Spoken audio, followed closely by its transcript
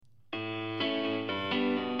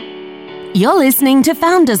You're listening to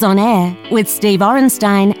Founders on Air with Steve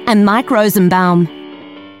Orenstein and Mike Rosenbaum.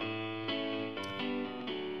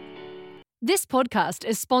 This podcast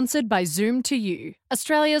is sponsored by Zoom2U,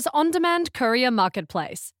 Australia's on-demand courier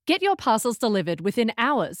marketplace. Get your parcels delivered within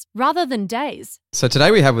hours rather than days. So today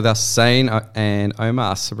we have with us Zane and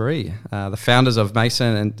Omar Sabri, the founders of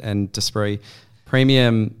Mason and Despres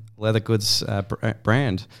premium leather goods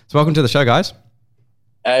brand. So welcome to the show, guys.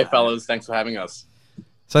 Hey, fellas. Thanks for having us.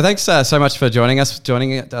 So thanks so much for joining us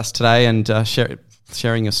today and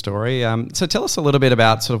sharing your story. So tell us a little bit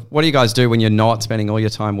about sort of what do you guys do when you're not spending all your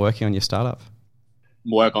time working on your startup?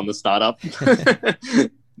 Work on the startup.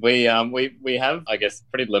 We have, I guess,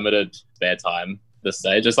 pretty limited spare time this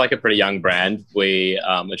stage. It's like a pretty young brand. We're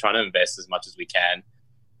trying to invest as much as we can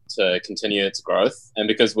to continue its growth. And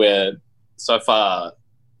because we're so far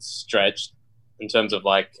stretched in terms of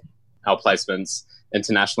like our placements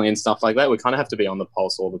internationally and stuff like that, we kind of have to be on the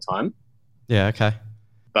pulse all the time. Yeah, okay.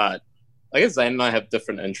 But I guess Zane and I have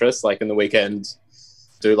different interests. Like in the weekend,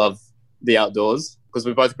 do love the outdoors because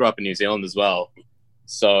we both grew up in New Zealand as well.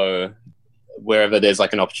 So wherever there's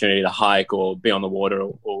like an opportunity to hike or be on the water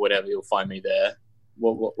or whatever, you'll find me there.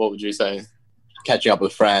 What would you say? Catching up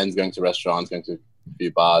with friends, going to restaurants, going to a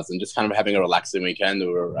few bars, and just kind of having a relaxing weekend.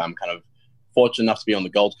 We're kind of fortunate enough to be on the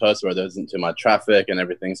Gold Coast where there isn't too much traffic and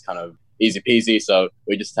everything's kind of easy peasy. So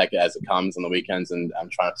we just take it as it comes on the weekends, and I'm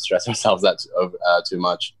trying to stress ourselves that too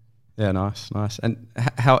much. Yeah, nice. And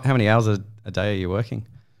how many hours a day are you working?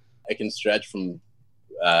 It can stretch from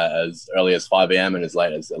as early as 5 a.m. and as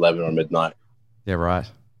late as 11 or midnight. Yeah, right.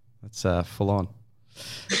 That's full on.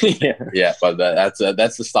 Yeah, but that's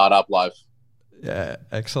the startup life. Yeah,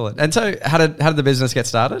 excellent. And so how did the business get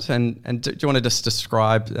started? And do you want to just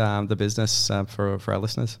describe the business for our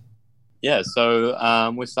listeners? Yeah,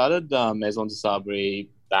 so we started Maison de Sabri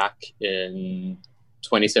back in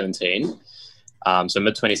 2017. So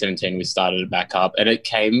mid-2017, we started it back up. And it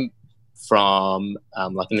came from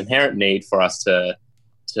like an inherent need for us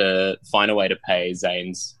to find a way to pay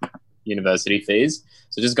Zane's university fees.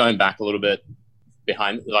 So just going back a little bit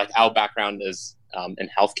behind, like our background is in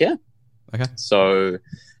healthcare. Okay. So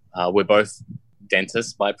we're both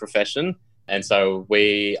dentists by profession. And so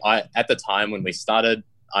at the time when we started,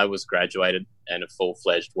 I was graduated and a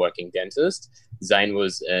full-fledged working dentist. Zane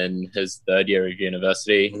was in his third year of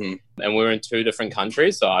university, and we were in two different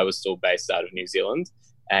countries. So I was still based out of New Zealand,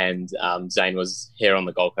 and Zane was here on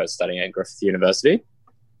the Gold Coast studying at Griffith University.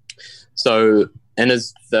 So in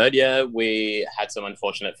his third year, we had some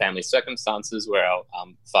unfortunate family circumstances where our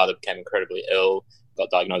father became incredibly ill, got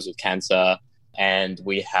diagnosed with cancer, and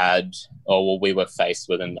we were faced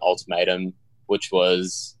with an ultimatum, which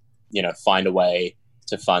was, find a way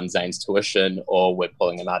to fund Zane's tuition or we're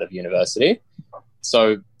pulling him out of university.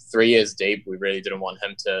 So 3 years deep, we really didn't want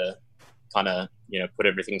him to kind of, put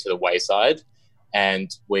everything to the wayside.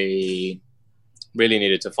 And we really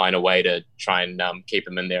needed to find a way to try and keep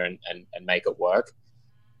him in there and make it work.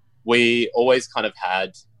 We always kind of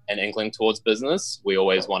had an inkling towards business. We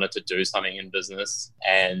always wanted to do something in business.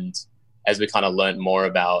 And as we kind of learned more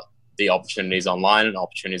about the opportunities online and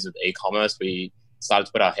opportunities with e-commerce, we started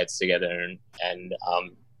to put our heads together and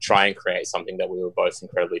try and create something that we were both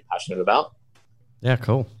incredibly passionate about. Yeah,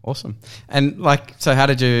 cool. Awesome. And so how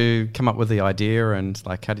did you come up with the idea and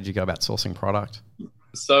how did you go about sourcing product?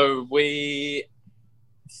 So we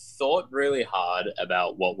thought really hard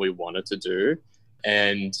about what we wanted to do.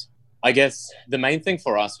 And I guess the main thing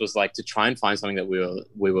for us was to try and find something that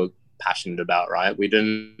we were passionate about, right? We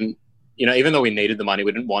didn't, even though we needed the money,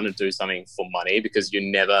 we didn't want to do something for money because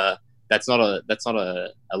that's not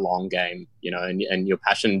a long game, and your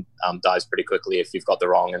passion dies pretty quickly if you've got the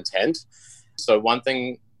wrong intent. So one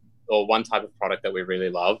type of product that we really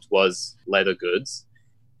loved was leather goods.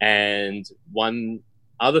 And one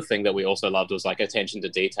other thing that we also loved was attention to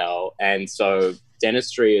detail. And so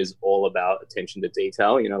dentistry is all about attention to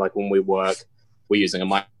detail. When we work, we're using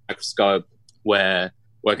a microscope. We're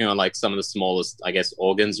working on some of the smallest, I guess,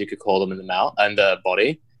 organs you could call them in the mouth and the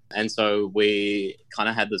body. And so we kind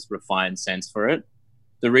of had this refined sense for it.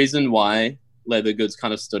 The reason why leather goods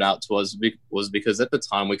kind of stood out to us was because at the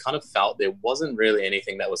time we kind of felt there wasn't really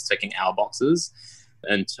anything that was ticking our boxes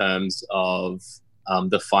in terms of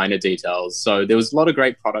the finer details. So there was a lot of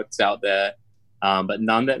great products out there, but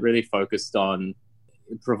none that really focused on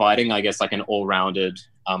providing, I guess, an all-rounded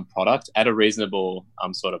product at a reasonable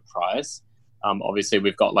sort of price. Obviously,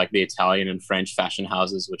 we've got the Italian and French fashion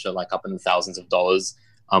houses, which are up in the thousands of dollars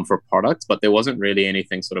for products, but there wasn't really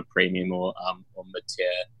anything sort of premium or mid-tier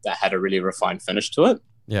that had a really refined finish to it.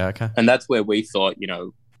 Yeah, okay. And that's where we thought,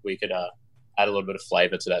 we could add a little bit of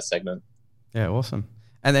flavor to that segment. Yeah, awesome.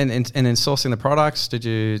 And then in sourcing the products, did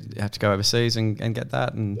you have to go overseas and get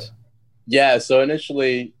that? And yeah, so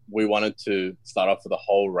initially we wanted to start off with a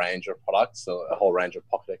whole range of products, so a whole range of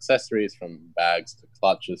pocket accessories, from bags to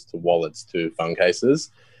clutches to wallets to phone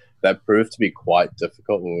cases. That proved to be quite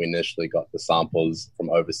difficult when we initially got the samples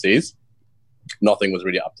from overseas. Nothing was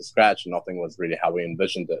really up to scratch, and nothing was really how we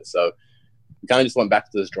envisioned it. So we kind of just went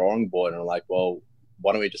back to this drawing board and were like, well,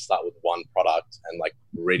 why don't we just start with one product and like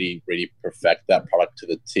really, really perfect that product to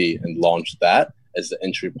the T and launch that as the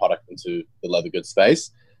entry product into the leather goods space.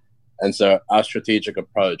 And so our strategic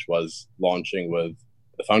approach was launching with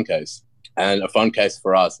the phone case. And a phone case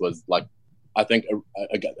for us was like, I think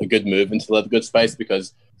a good move into the leather goods space,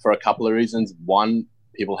 because for a couple of reasons. One,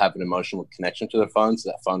 people have an emotional connection to their phones. So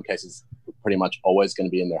that phone case is pretty much always going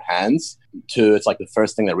to be in their hands. Two, it's like the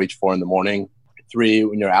first thing they reach for in the morning. Three,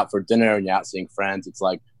 when you're out for dinner and you're out seeing friends, it's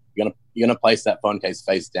like you're gonna place that phone case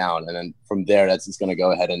face down, and then from there, that's just gonna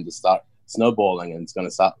go ahead and just start snowballing, and it's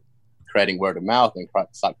gonna start creating word of mouth and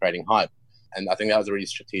start creating hype. And I think that was a really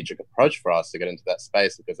strategic approach for us to get into that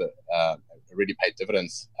space, because it really paid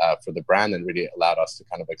dividends for the brand and really allowed us to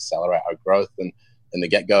kind of accelerate our growth and in the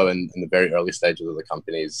get-go and in the very early stages of the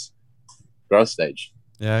company's growth stage.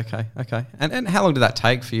 Yeah, okay. And how long did that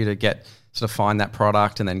take for you to get sort of find that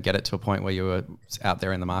product and then get it to a point where you were out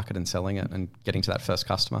there in the market and selling it and getting to that first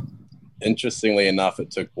customer? Interestingly enough,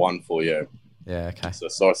 it took 1 full year. Yeah, okay. So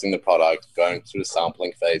sourcing the product, going through the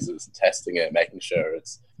sampling phases, testing it, making sure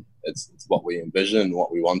it's what we envisioned,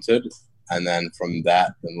 what we wanted. And then from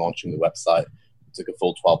that, then launching the website, it took a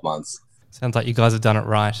full 12 months. Sounds like you guys have done it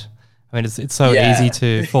right. I mean, it's so easy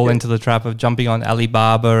to fall into the trap of jumping on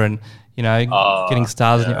Alibaba and, you know, getting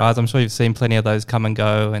stars in your eyes. I'm sure you've seen plenty of those come and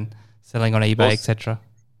go and selling on eBay, etc.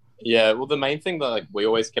 Yeah, well, the main thing that like we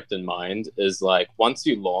always kept in mind is like once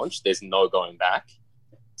you launch, there's no going back.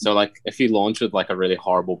 So like if you launch with like a really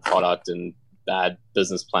horrible product and bad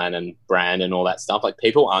business plan and brand and all that stuff, like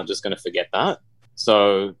people aren't just going to forget that.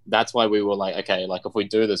 So that's why we were like, okay, like if we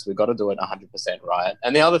do this, we've got to do it 100% right.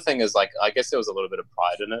 And the other thing is like, I guess there was a little bit of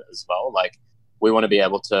pride in it as well. Like we want to be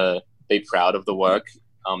able to be proud of the work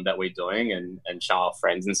that we're doing and show our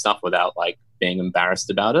friends and stuff without like being embarrassed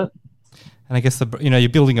about it. And I guess you're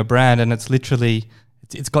building a brand, and it's literally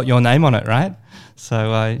it's got your name on it, right?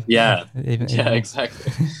 So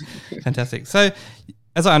exactly. Fantastic. So,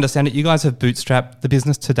 as I understand it, you guys have bootstrapped the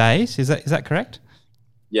business to date. Is that correct?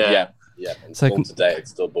 Yeah. And so today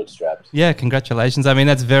it's still bootstrapped. Yeah, congratulations. I mean,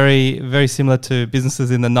 that's very, very similar to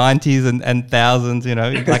businesses in the 90s and thousands, you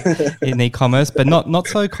know, like in e-commerce, but not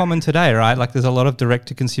so common today, right? Like there's a lot of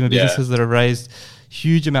direct-to-consumer businesses that have raised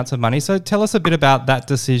huge amounts of money. So tell us a bit about that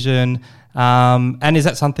decision. And is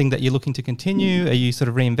that something that you're looking to continue? Are you sort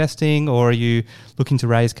of reinvesting, or are you looking to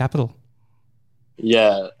raise capital?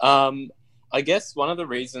 Yeah, I guess one of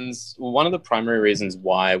the primary reasons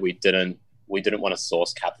why we didn't want to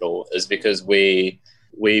source capital is because we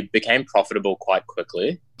became profitable quite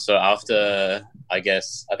quickly. So I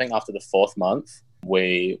think after the 4th month,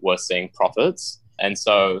 we were seeing profits. And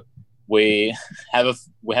so we have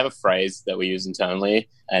a phrase that we use internally,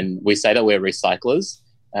 and we say that we're recyclers.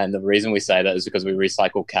 And the reason we say that is because we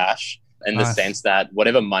recycle cash in the sense that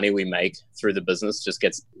whatever money we make through the business just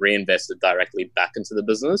gets reinvested directly back into the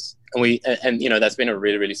business. And that's been a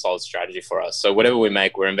really, really solid strategy for us. So whatever we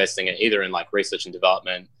make, we're investing it either in like research and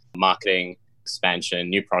development, marketing, expansion,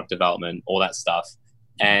 new product development, all that stuff.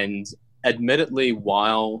 And admittedly,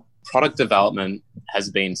 while product development has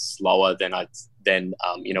been slower than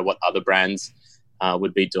what other brands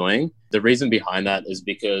would be doing, the reason behind that is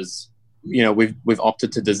because we've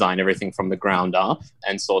opted to design everything from the ground up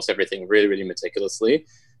and source everything really, really meticulously.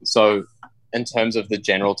 So in terms of the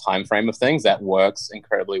general time frame of things, that works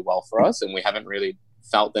incredibly well for us, and we haven't really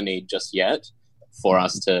felt the need just yet for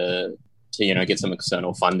us to get some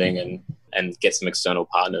external funding and get some external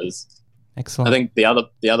partners. Excellent. I think the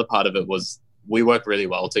other part of it was we work really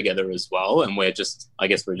well together as well, and we're just a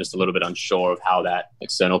little bit unsure of how that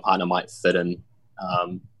external partner might fit in.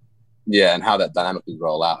 And how that dynamic would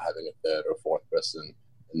roll out, having a third or fourth person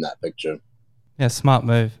in that picture. Yeah, smart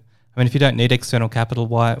move. I mean, if you don't need external capital,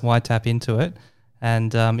 why tap into it?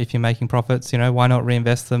 And if you're making profits, why not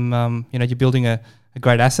reinvest them? You're building a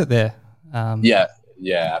great asset there. Yeah,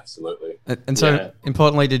 absolutely. And so,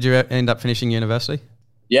 importantly, did you end up finishing university?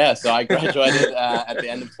 Yeah, so I graduated at the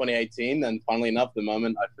end of 2018, and funnily enough, the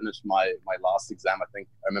moment I finished my last exam, I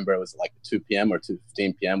remember it was like 2 p.m. or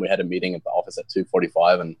 2:15 p.m. We had a meeting at the office at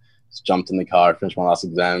 2:45, and just jumped in the car, finished my last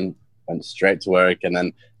exam, went straight to work, and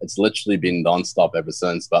then it's literally been nonstop ever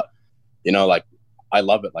since. But I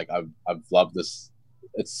love it. Like I've loved this.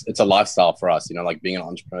 It's a lifestyle for us. Like being an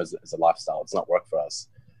entrepreneur is a lifestyle. It's not work for us.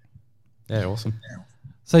 Yeah, awesome.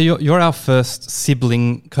 So you're our first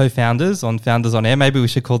sibling co-founders on Founders on Air. Maybe we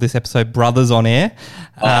should call this episode Brothers on Air.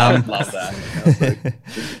 I love that.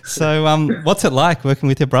 So what's it like working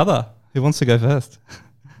with your brother? Who wants to go first?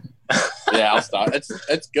 Yeah, I'll start.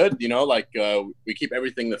 It's good, you know, like we keep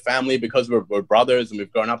everything the family because we're brothers and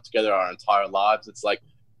we've grown up together our entire lives. It's like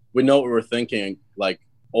we know what we're thinking like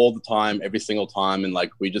all the time, every single time, and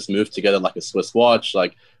like we just move together like a Swiss watch.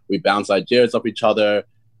 Like we bounce ideas off each other.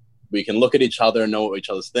 We can look at each other, know what each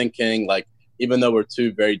other's thinking. Like even though we're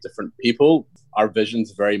two very different people, our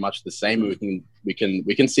vision's very much the same. We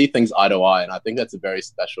can see things eye to eye, and I think that's a very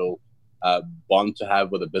special bond to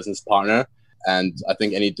have with a business partner. And I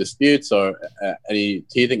think any disputes or any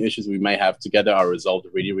teething issues we may have together are resolved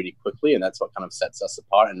really, really quickly. And that's what kind of sets us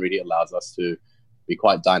apart and really allows us to be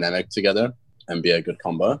quite dynamic together and be a good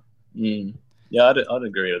combo. Yeah, I'd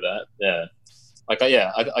agree with that. Yeah. I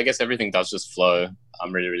guess everything does just flow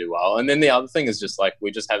really, really well. And then the other thing is just like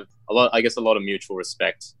we just have a lot of mutual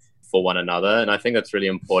respect for one another. And I think that's really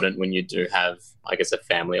important when you do have, I guess, a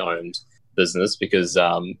family-owned business because,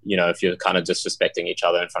 if you're kind of disrespecting each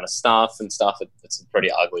other in front of staff and stuff, it's a pretty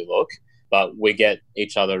ugly look. But we get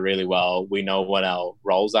each other really well. We know what our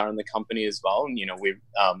roles are in the company as well. And,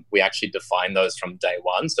 we actually define those from day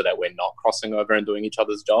one so that we're not crossing over and doing each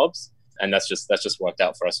other's jobs. And that's just worked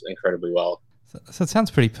out for us incredibly well. So it sounds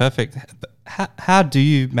pretty perfect. How do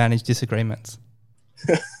you manage disagreements?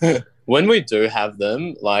 When we do have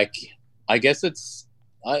them, like, I guess it's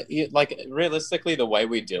realistically, the way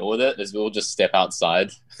we deal with it is we'll just step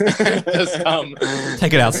outside. Just,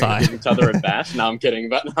 take it outside. Give each other a bash. No, I'm kidding.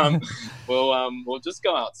 But we'll just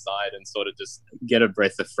go outside and sort of just get a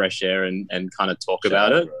breath of fresh air and kind of talk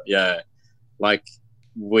about it. Yeah. Like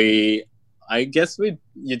you'd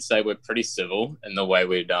say we're pretty civil in the way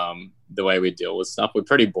we deal with stuff. We're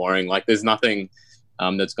pretty boring. Like there's nothing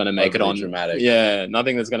that's going to make it on dramatic. Yeah,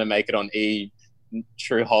 nothing that's going to make it on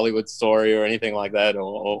True Hollywood Story or anything like that,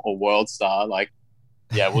 or World Star. Like,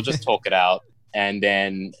 yeah, we'll just talk it out, and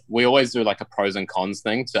then we always do like a pros and cons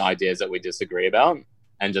thing to ideas that we disagree about,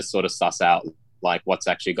 and just sort of suss out like what's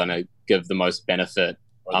actually going to give the most benefit.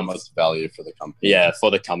 The most value for the company. Yeah, for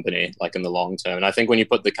the company, like in the long term. And I think when you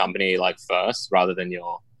put the company like first, rather than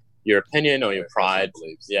your opinion or your pride,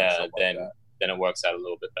 then it works out a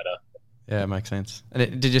little bit better. Yeah, it makes sense.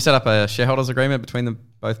 And did you set up a shareholders agreement between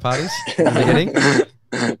both parties in the beginning?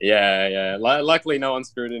 Yeah. Luckily, no one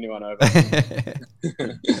screwed anyone over.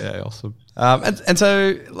 Yeah, awesome. And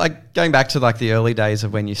so, like, going back to like the early days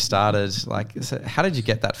of when you started, like, so how did you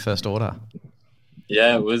get that first order?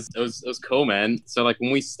 Yeah, it was cool, man. So like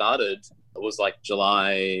when we started, it was like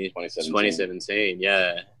July 2017.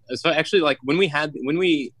 Yeah. So actually, like when we had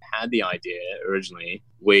the idea originally,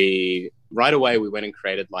 we right away went and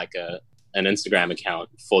created like an Instagram account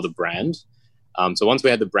for the brand. So once we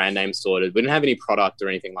had the brand name sorted, we didn't have any product or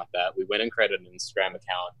anything like that. We went and created an Instagram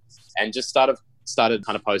account and just started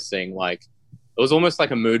kind of posting like. It was almost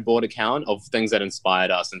like a mood board account of things that inspired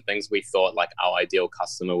us and things we thought like our ideal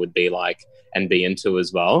customer would be like and be into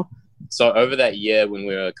as well. So over that year when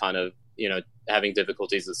we were kind of, having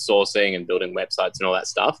difficulties with sourcing and building websites and all that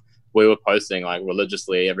stuff, we were posting like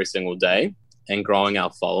religiously every single day and growing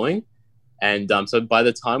our following. And so by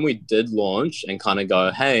the time we did launch and kind of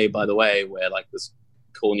go, hey, by the way, we're like this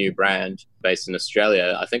cool new brand based in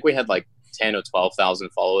Australia, I think we had like 10 or 12,000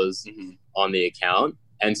 followers on the account.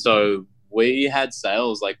 And so we had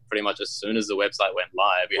sales like pretty much as soon as the website went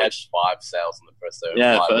live. We had 5 sales on the first day,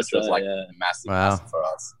 which was like massive for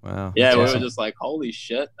us. Wow. Yeah, we were just like, holy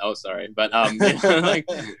shit. Oh, sorry, but like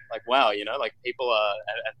wow, like people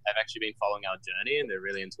have actually been following our journey and they're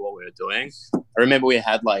really into what we were doing. I remember we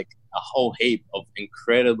had like a whole heap of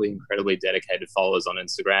incredibly dedicated followers on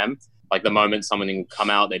Instagram. Like the moment someone can come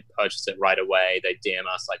out, they'd purchase it right away. They'd DM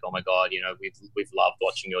us like, oh my god, we've loved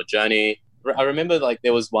watching your journey. I remember like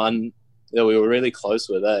there was one that we were really close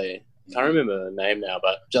with. I can't remember her name now,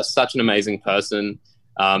 but just such an amazing person.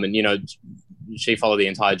 And she followed the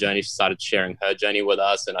entire journey. She started sharing her journey with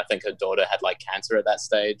us, and I think her daughter had like cancer at that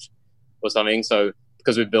stage or something. So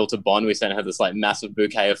because we built a bond, we sent her this like massive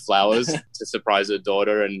bouquet of flowers to surprise her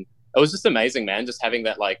daughter, and it was just amazing, man. Just having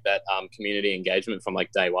that community engagement from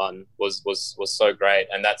like day one was so great,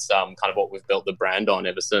 and that's kind of what we've built the brand on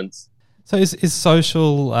ever since. So is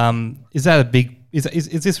social is that a big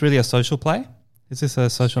is this really a social play? Is this a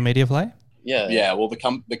social media play? Yeah. Well,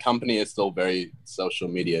 the company is still very social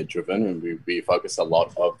media driven, and we focus a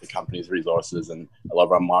lot of the company's resources and a lot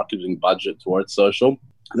of our marketing budget towards social.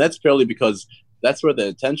 And that's purely because that's where the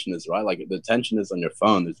attention is, right? Like the attention is on your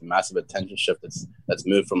phone. There's a massive attention shift that's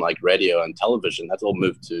moved from like radio and television. That's all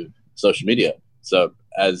moved to social media. So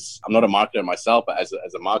as I'm not a marketer myself, but as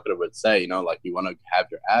a marketer would say, you know, like you want to have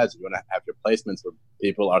your ads, you want to have your placements where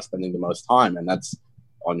people are spending the most time, and that's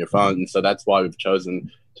on your phone. And so that's why we've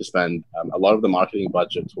chosen to spend a lot of the marketing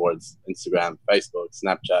budget towards Instagram, Facebook,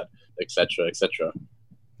 Snapchat, etc., etc.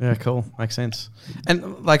 Yeah, cool. Makes sense.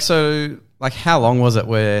 And like, so like how long was it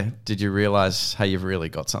where did you realize, hey, you've really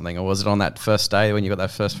got something? Or was it on that first day when you got that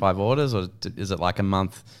first 5 orders, or is it like a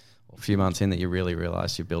month or a few months in that you really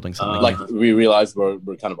realized you're building something? Like we realized we're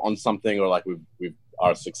kind of on something, or like we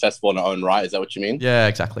are successful in our own right. Is that what you mean? Yeah,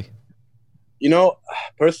 exactly. You know,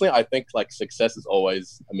 personally, I think like success is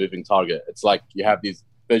always a moving target. It's like you have these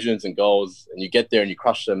visions and goals and you get there and you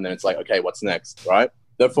crush them. Then it's like, okay, what's next, right?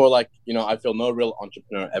 Therefore, like, you know, I feel no real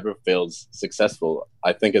entrepreneur ever feels successful.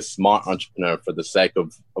 I think a smart entrepreneur, for the sake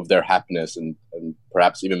of their happiness and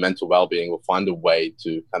perhaps even mental well-being, will find a way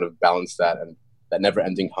to kind of balance that and that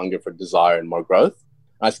never-ending hunger for desire and more growth.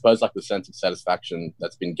 And I suppose like the sense of satisfaction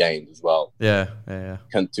that's been gained as well. Yeah.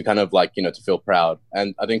 To kind of like, you know, to feel proud.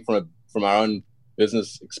 And I think from our own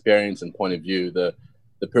business experience and point of view, the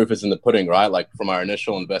proof is in the pudding, right? Like from our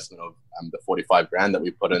initial investment of the 45 grand that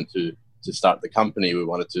we put into to start the company, we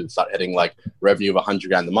wanted to start hitting like revenue of 100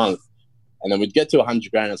 grand a month. And then we'd get to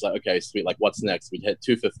 100 grand. It's like, okay, sweet. Like what's next? We'd hit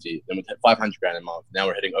 250, then we'd hit 500 grand a month. Now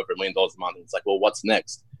we're hitting over $1 million a month. And it's like, well, what's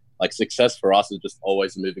next? Like success for us is just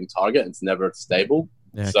always a moving target. It's never stable.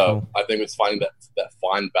 Yeah, so cool. I think it's finding that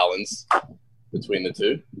fine balance between the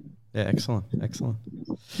two. Yeah, excellent.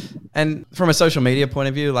 And from a social media point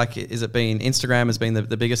of view, like, is it been Instagram has been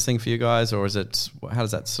the biggest thing for you guys, or is it, how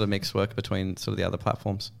does that sort of mix work between sort of the other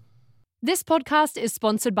platforms? This podcast is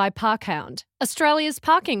sponsored by Parkhound, Australia's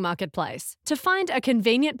parking marketplace. To find a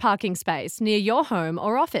convenient parking space near your home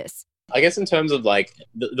or office. I guess in terms of like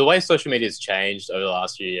the way social media has changed over the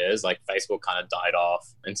last few years, like Facebook kind of died off.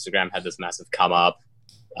 Instagram had this massive come up.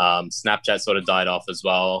 Snapchat sort of died off as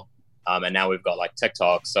well. And now we've got like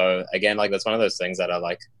TikTok. So again, like that's one of those things that are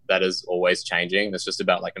like, that is always changing. It's just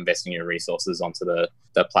about like investing your resources onto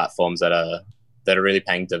the platforms that are really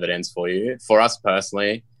paying dividends for you. For us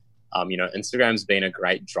personally, you know, Instagram's been a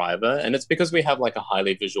great driver, and it's because we have like a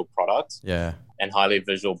highly visual product and highly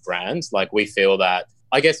visual brand. Like we feel that,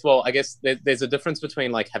 I guess there's a difference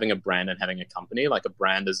between like having a brand and having a company. Like a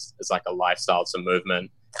brand is like a lifestyle, it's a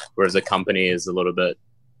movement, whereas a company is a little bit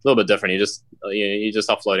different. You're just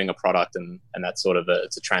offloading a product and that's sort of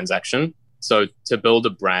it's a transaction. So to build a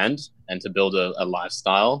brand and to build a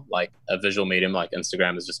lifestyle, like a visual medium like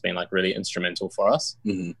Instagram has just been like really instrumental for us.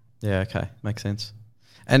 Mm-hmm. Yeah, okay. Makes sense.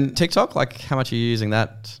 And TikTok, like how much are you using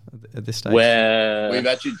that at this stage? We've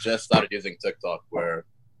actually just started using TikTok. We're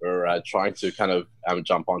trying to kind of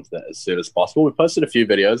jump onto that as soon as possible. We posted a few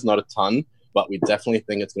videos, not a ton, but we definitely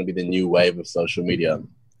think it's going to be the new wave of social media.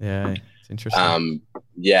 Yeah, it's interesting.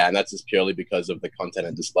 Yeah, and that's just purely because of the content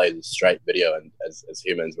and displays of straight video. And as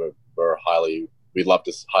humans, we love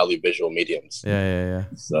this highly visual mediums. Yeah.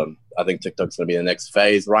 So I think TikTok's going to be the next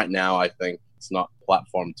phase. Right now, I think it's not a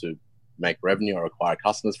platform to make revenue or acquire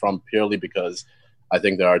customers from, purely because I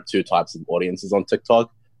think there are two types of audiences on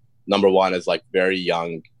TikTok. Number one is like a very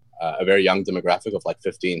young demographic of like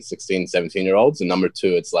 15, 16, 17-year-olds. And number two,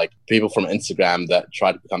 it's like people from Instagram that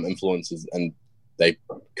try to become influencers and they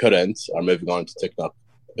couldn't, are moving on to TikTok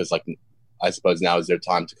because like I suppose now is their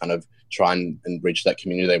time to kind of try and reach that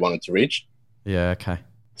community they wanted to reach. Yeah, okay.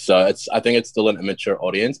 So I think it's still an immature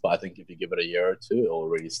audience, but I think if you give it a year or two, it'll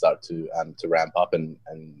really start to ramp up and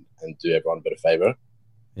do everyone a bit of favor.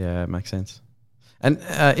 Yeah, it makes sense. And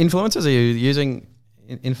influencers, are you using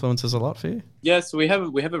influencers a lot for you? Yeah, so we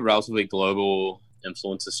have a relatively global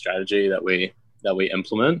influencer strategy that we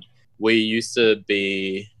implement. We used to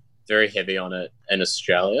be very heavy on it in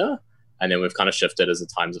Australia, and then we've kind of shifted as the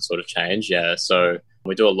times have sort of changed. Yeah, so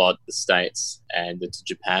we do a lot in the States and into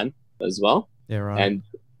Japan as well. Yeah, right.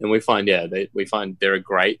 And we find they're a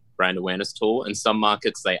great brand awareness tool. In some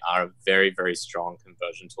markets, they are a very, very strong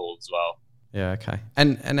conversion tool as well. Yeah, okay.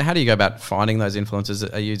 And how do you go about finding those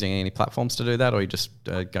influencers? Are you using any platforms to do that, or are you just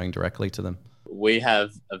going directly to them? We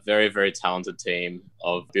have a very, very talented team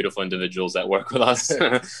of beautiful individuals that work with us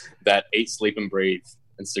that eat, sleep, and breathe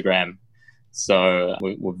Instagram. So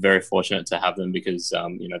we're very fortunate to have them because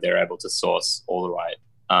they're able to source all the right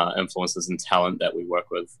influencers and talent that we work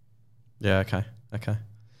with. Yeah, okay.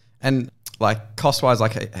 And like cost-wise,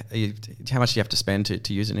 like how much do you have to spend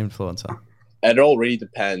to use an influencer? It all really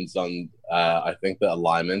depends on, I think, the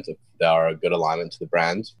alignment, if they are a good alignment to the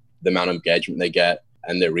brand, the amount of engagement they get,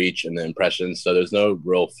 and their reach and the impressions. So there's no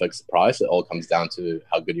real fixed price. It all comes down to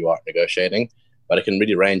how good you are at negotiating. But it can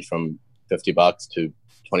really range from $50 to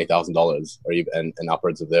 $20,000 or even and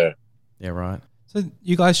upwards of there. Yeah, right. So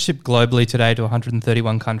you guys ship globally today to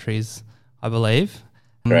 131 countries, I believe.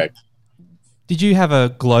 Correct. Did you have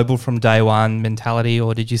a global from day one mentality,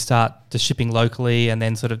 or did you start just shipping locally and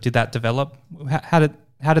then sort of did that develop? How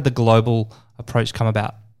did the global approach come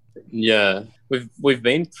about? Yeah, we've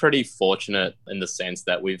been pretty fortunate in the sense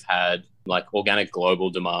that we've had like organic global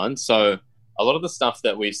demand. So a lot of the stuff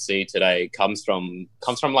that we see today comes from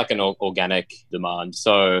like an organic demand.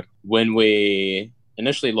 So when we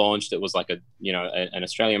initially launched, it was like an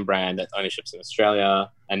Australian brand that only ships in Australia,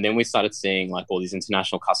 and then we started seeing like all these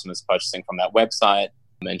international customers purchasing from that website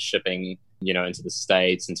and shipping, into the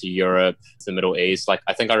States, into Europe, to the Middle East. Like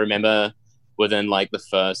I think I remember within like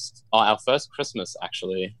our first Christmas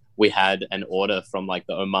actually, we had an order from like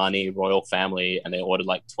the Omani royal family, and they ordered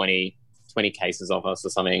like 20 cases of us or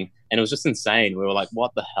something. And it was just insane. We were like,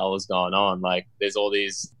 what the hell is going on? Like there's all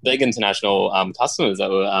these big international customers that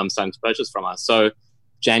were starting to purchase from us. So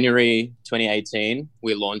January 2018,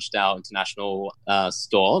 we launched our international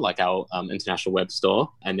store, like our international web store,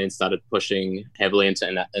 and then started pushing heavily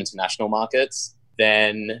into international markets.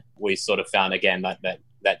 Then we sort of found again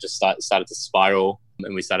that just started to spiral,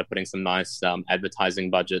 and we started putting some nice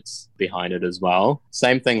advertising budgets behind it as well.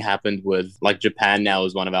 Same thing happened with like Japan now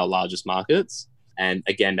is one of our largest markets. And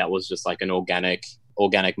again, that was just like an organic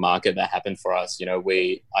market that happened for us.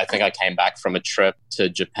 I think I came back from a trip to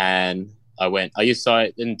Japan.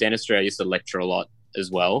 In dentistry, I used to lecture a lot as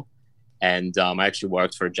well. And I actually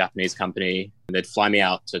worked for a Japanese company. They'd fly me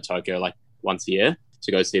out to Tokyo like once a year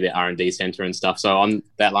to go see the R&D center and stuff. So on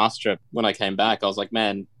that last trip, when I came back, I was like,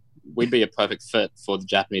 man, we'd be a perfect fit for the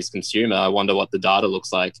Japanese consumer. I wonder what the data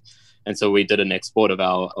looks like. And so we did an export of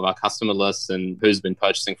our customer lists and who's been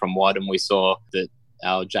purchasing from what. And we saw that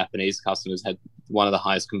our Japanese customers had one of the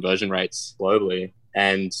highest conversion rates globally.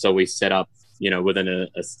 And so we set up, within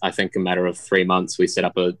I think a matter of 3 months, we set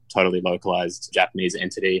up a totally localized Japanese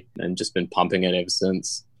entity and just been pumping it ever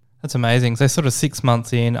since. That's amazing. So sort of 6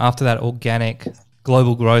 months in, after that organic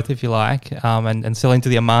global growth, if you like, and selling to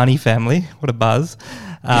the Omani family, what a buzz.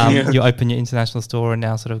 You open your international store and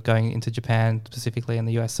now sort of going into Japan specifically in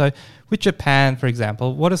the US. So with Japan, for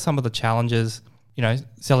example, what are some of the challenges,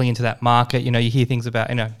 selling into that market? You hear things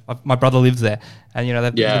about, my brother lives there and,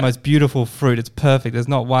 they've the most beautiful fruit. It's perfect. There's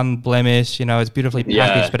not one blemish, it's beautifully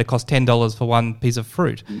packaged, but it costs $10 for one piece of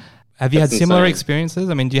fruit. Have you had similar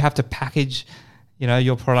experiences? I mean, do you have to package,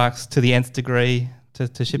 your products to the nth degree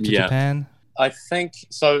to ship to Japan? I think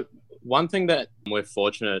so. One thing that we're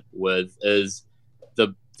fortunate with is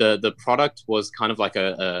the product was kind of like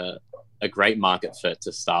a great market fit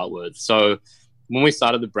to start with. So when we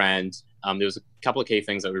started the brand, there was a couple of key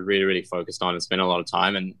things that we really, really focused on and spent a lot of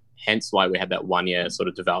time, and hence why we had that 1 year sort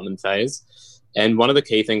of development phase. And one of the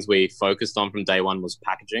key things we focused on from day one was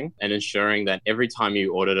packaging and ensuring that every time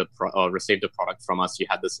you ordered or received a product from us, you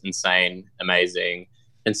had this insane, amazing,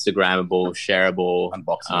 Instagrammable, shareable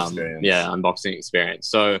unboxing experience.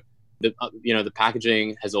 So the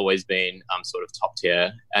packaging has always been sort of top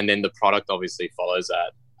tier, and then the product obviously follows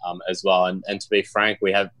that as well. And to be frank,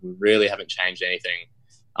 we really haven't changed anything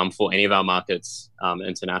for any of our markets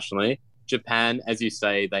internationally. Japan, as you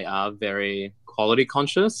say, they are very quality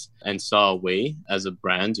conscious, and so are we as a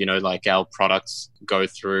brand. Like our products go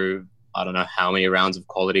through I don't know how many rounds of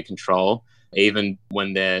quality control. Even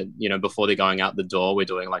when they're, before they're going out the door, we're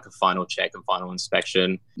doing like a final check and final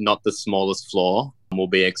inspection. Not the smallest flaw will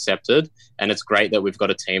be accepted. And it's great that we've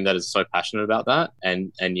got a team that is so passionate about that.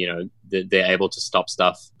 And they're able to stop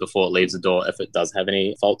stuff before it leaves the door if it does have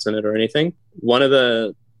any faults in it or anything. One of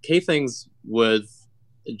the key things with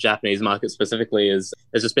the Japanese market specifically is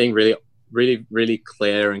just being really, really, really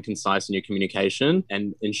clear and concise in your communication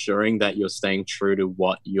and ensuring that you're staying true to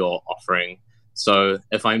what you're offering. So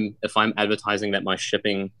if I'm advertising that my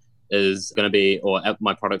shipping is going to be, or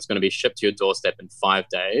my product's going to be shipped to your doorstep in 5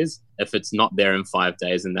 days, if it's not there in 5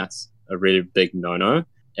 days, then that's a really big no-no.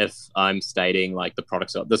 If I'm stating like the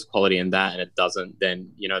product's got this quality and that, and it doesn't, then,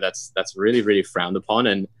 that's really, really frowned upon.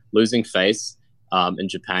 And losing face in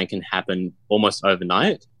Japan can happen almost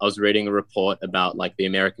overnight. I was reading a report about like the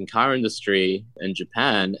American car industry in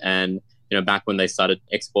Japan, and back when they started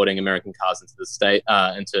exporting American cars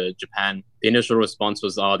into Japan, the initial response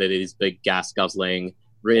was, they're these big gas guzzling,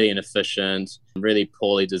 really inefficient, really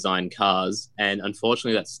poorly designed cars. And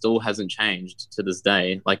unfortunately, that still hasn't changed to this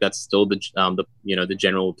day. Like that's still the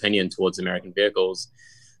general opinion towards American vehicles.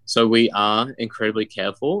 So we are incredibly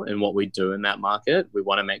careful in what we do in that market. We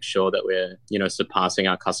want to make sure that we're, surpassing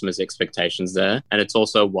our customers' expectations there. And it's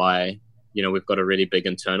also why, we've got a really big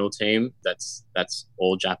internal team that's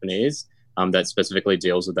all Japanese. That specifically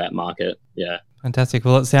deals with that market. Yeah. Fantastic.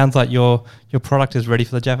 Well, it sounds like your product is ready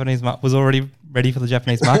for the Japanese market, was already ready for the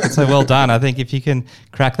Japanese market. So well done. I think if you can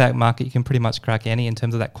crack that market, you can pretty much crack any in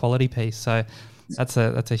terms of that quality piece. So that's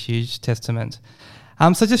a huge testament.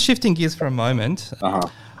 So just shifting gears for a moment,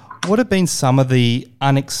 what have been some of the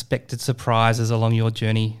unexpected surprises along your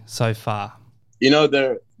journey so far? You know,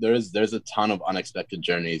 there's a ton of unexpected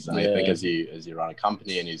journeys, and I think as you run a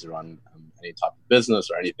company and as you run any type of business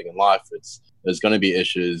or anything in life, there's going to be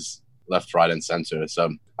issues left, right, and center. So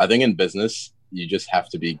I think in business, you just have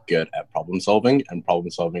to be good at problem solving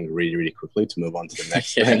really, really quickly to move on to the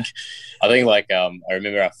next thing. I think I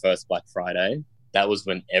remember our first Black Friday. That was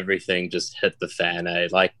when everything just hit the fan.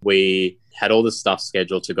 Like we had all this stuff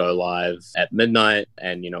scheduled to go live at midnight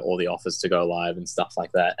and, all the offers to go live and stuff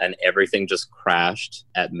like that. And everything just crashed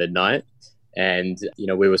at midnight. And,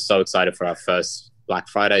 we were so excited for our first Black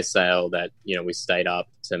Friday sale that, we stayed up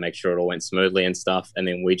to make sure it all went smoothly and stuff. And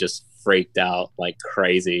then we just freaked out like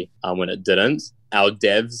crazy when it didn't. Our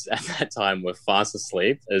devs at that time were fast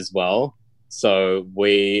asleep as well. So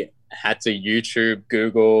we had to YouTube,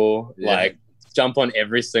 Google, jump on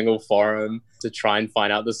every single forum to try and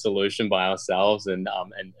find out the solution by ourselves and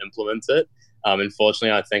implement it.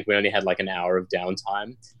 Unfortunately, I think we only had like an hour of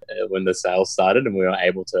downtime when the sale started, and we were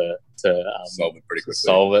able to solve it pretty quickly.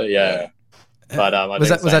 Solve it, yeah. But was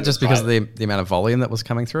that just because of the amount of volume that was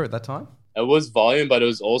coming through at that time? It was volume, but it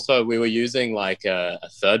was also we were using like a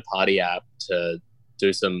third-party app to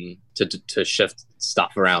do to shift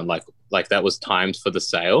stuff around, like that was timed for the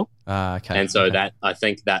sale. Okay. And so that I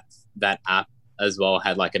think that app as well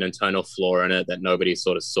had like an internal flaw in it that nobody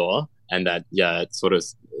sort of saw, and that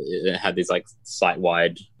it had these like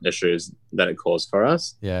site-wide issues that it caused for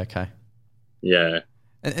us. Yeah. Okay. Yeah.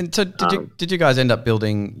 And so did you guys end up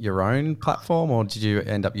building your own platform, or did you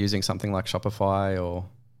end up using something like Shopify or?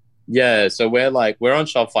 Yeah, so we're on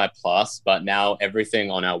Shopify Plus, but now everything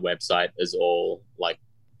on our website is all like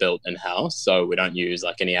built in-house. So we don't use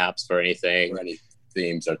like any apps for anything, or any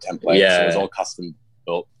themes or templates. Yeah. So it's all custom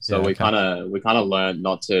built. So we kind of learned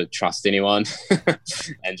not to trust anyone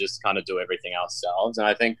and just kind of do everything ourselves. And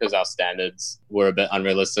I think because our standards were a bit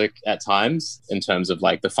unrealistic at times in terms of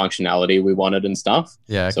like the functionality we wanted and stuff.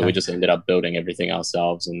 Yeah. Okay. So we just ended up building everything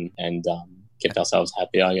ourselves and kept ourselves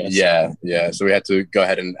happy, I guess. Yeah. So we had to go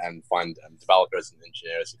ahead and find developers and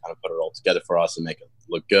engineers to kind of put it all together for us and make it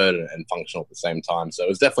look good and functional at the same time. So it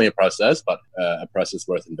was definitely a process, but a process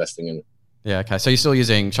worth investing in. Yeah. Okay. So you're still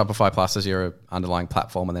using Shopify Plus as your underlying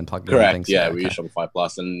platform, and then plugging Correct. in things. Yeah, we use Shopify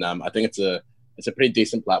Plus, and I think it's a pretty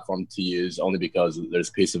decent platform to use, only because there's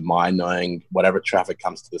peace of mind knowing whatever traffic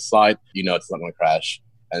comes to the site, it's not going to crash.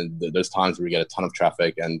 And there's times where we get a ton of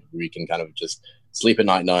traffic, and we can kind of just sleep at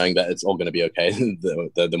night knowing that it's all going to be okay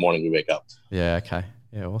the morning we wake up. Yeah. Okay.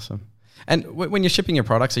 Yeah. Awesome. And when you're shipping your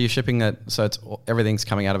products, are you shipping it so everything's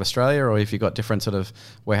coming out of Australia, or have you got different sort of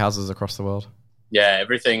warehouses across the world? Yeah,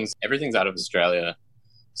 everything's out of Australia.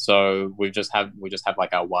 So we just have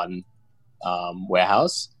like our one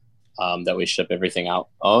warehouse that we ship everything out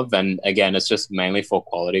of. And again, it's just mainly for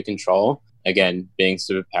quality control. Again, being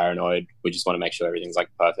super paranoid, we just want to make sure everything's like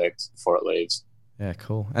perfect before it leaves. Yeah,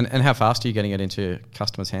 cool. And how fast are you getting it into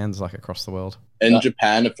customers' hands, like across the world? In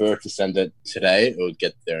Japan, if we were to send it today, it would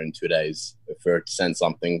get there in 2 days. If we were to send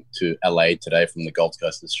something to LA today from the Gold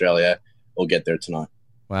Coast of Australia, it'll get there tonight.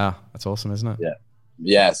 Wow, that's awesome, isn't it?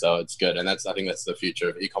 Yeah. So it's good, and I think that's the future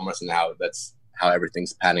of e-commerce, and how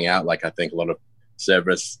everything's panning out. Like I think a lot of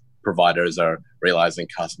service providers are realizing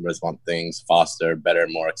customers want things faster, better,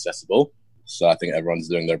 more accessible. So I think everyone's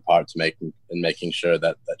doing their part to making sure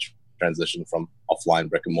that transition from offline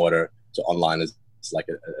brick and mortar to online is like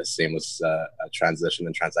a seamless transition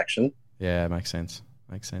and transaction. Yeah, makes sense.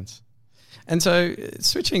 And so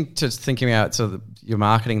switching to thinking about your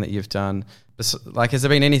marketing that you've done, like has there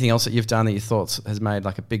been anything else that you've done that you thought has made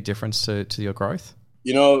like a big difference to your growth?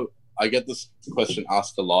 I get this question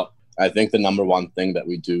asked a lot. I think the number one thing that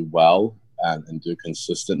we do well and do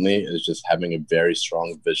consistently is just having a very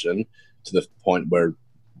strong vision to the point where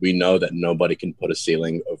we know that nobody can put a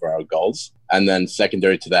ceiling over our goals. And then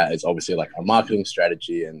secondary to that is obviously like our marketing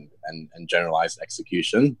strategy and generalized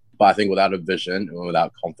execution. But I think without a vision and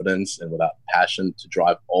without confidence and without passion to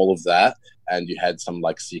drive all of that, and you had some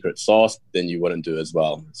like secret sauce, then you wouldn't do as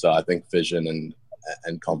well. So I think vision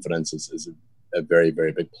and confidence is a very,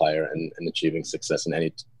 very big player in achieving success in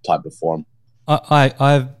any type of form.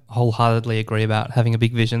 I wholeheartedly agree about having a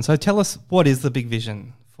big vision. So tell us, what is the big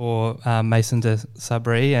vision for Mason de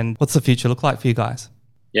Sabri, and what's the future look like for you guys?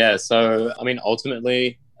 Yeah, so I mean,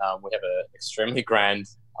 ultimately, we have an extremely grand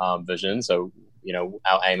vision. So,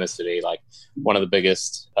 our aim is to be like one of the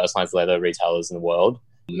biggest personalized leather retailers in the world.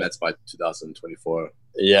 And that's by 2024.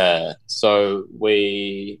 Yeah, so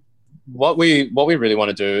we what we really want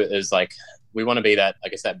to do is like, we want to be that, I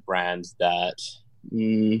guess, that brand that,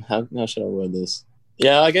 how should I word this?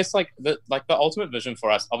 Yeah, I guess like the ultimate vision for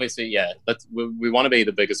us, obviously, yeah, we want to be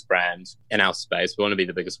the biggest brand in our space. We want to be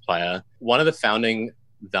the biggest player. One of the founding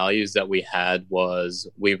values that we had was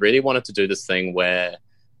we really wanted to do this thing where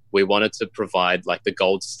we wanted to provide like the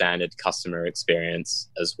gold standard customer experience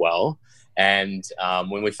as well. And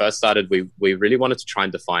when we first started, we really wanted to try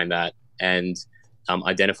and define that and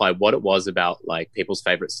identify what it was about like people's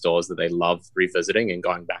favorite stores that they love revisiting and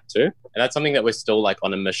going back to. And that's something that we're still like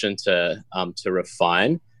on a mission to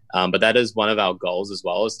refine. But that is one of our goals as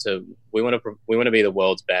well, is we want to be the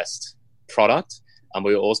world's best product.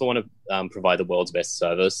 We also want to provide the world's best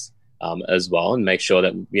service as well, and make sure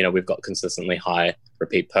that, you know, we've got consistently high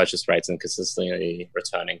repeat purchase rates and consistently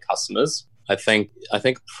returning customers. I think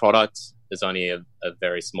product is only a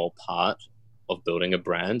very small part of building a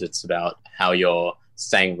brand. It's about how you're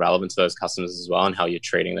staying relevant to those customers as well, and how you're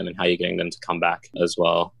treating them and how you're getting them to come back as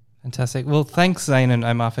well. Fantastic. Well, thanks, Zane and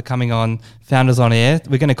Omar, for coming on Founders on Air.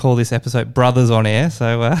 We're going to call this episode Brothers on Air.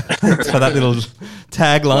 So thanks for that little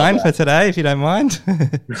tagline for today, if you don't mind.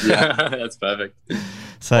 Yeah, that's perfect.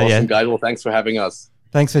 So, awesome, yeah. guys. Well, thanks for having us.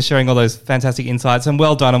 Thanks for sharing all those fantastic insights, and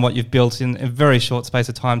well done on what you've built in a very short space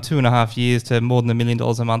of time, 2.5 years to more than $1 million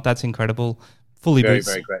a month. That's incredible. Fully very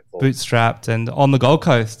grateful. Bootstrapped and on the Gold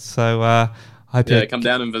Coast. So I hope come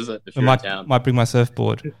down and visit if you're in town. Might bring my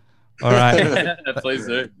surfboard. All right. Please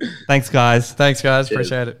do. Thanks, guys. Cheers.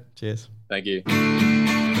 Appreciate it. Cheers. Thank you.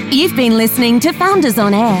 You've been listening to Founders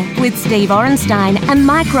on Air with Steve Orenstein and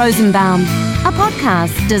Mike Rosenbaum, a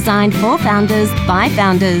podcast designed for founders by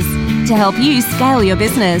founders to help you scale your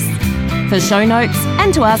business. For show notes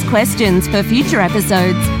and to ask questions for future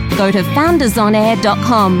episodes, go to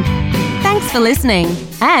foundersonair.com. Thanks for listening,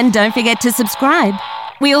 and don't forget to subscribe.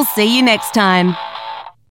 We'll see you next time.